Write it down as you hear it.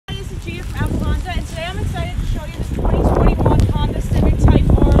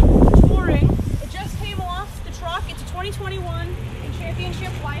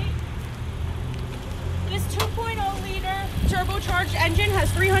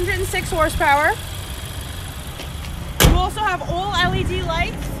206 horsepower. You also have all LED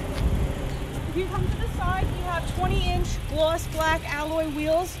lights. If you come to the side, you have 20-inch gloss black alloy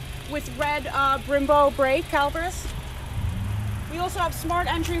wheels with red Brembo brake calipers. We also have smart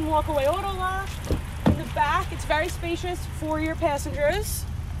entry and walk-away auto lock. In the back, it's very spacious for your passengers.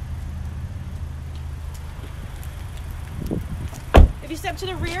 If you step to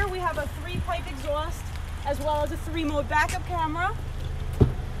the rear, we have a 3-pipe exhaust as well as a 3-mode backup camera.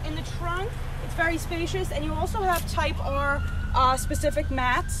 In the trunk, it's very spacious, and you also have Type-R specific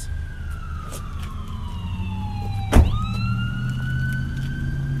mats.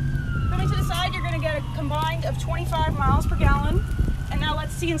 Coming to the side, you're going to get a combined of 25 miles per gallon. And now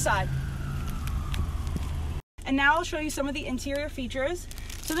let's see inside. And now I'll show you some of the interior features.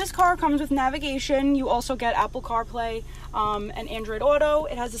 So this car comes with navigation. You also get Apple CarPlay and Android Auto.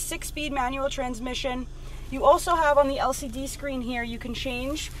 It has a 6-speed manual transmission. You also have on the LCD screen here, you can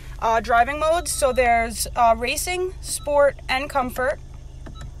change driving modes. So there's racing, sport, and comfort.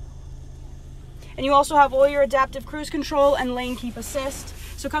 And you also have all your adaptive cruise control and lane keep assist.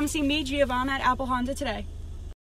 So come see me, Giovanna, at Apple Honda today.